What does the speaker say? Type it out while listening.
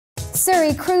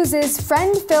Suri Cruise's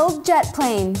friend-filled jet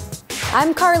plane.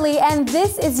 I'm Carly, and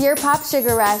this is your Pop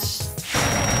Sugar Rush.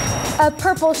 A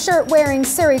purple shirt-wearing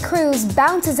Suri Cruise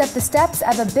bounces up the steps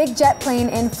of a big jet plane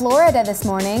in Florida this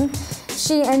morning.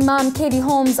 She and mom Katie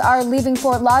Holmes are leaving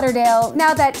Fort Lauderdale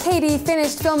now that Katie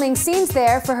finished filming scenes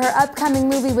there for her upcoming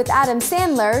movie with Adam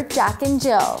Sandler, Jack and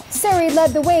Jill. Suri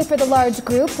led the way for the large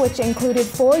group, which included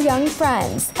 4 young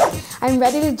friends. I'm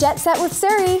ready to jet set with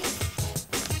Suri.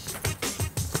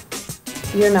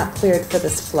 You're not cleared for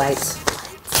this flight.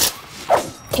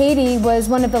 Katie was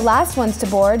one of the last ones to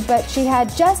board, but she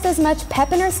had just as much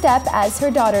pep in her step as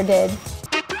her daughter did.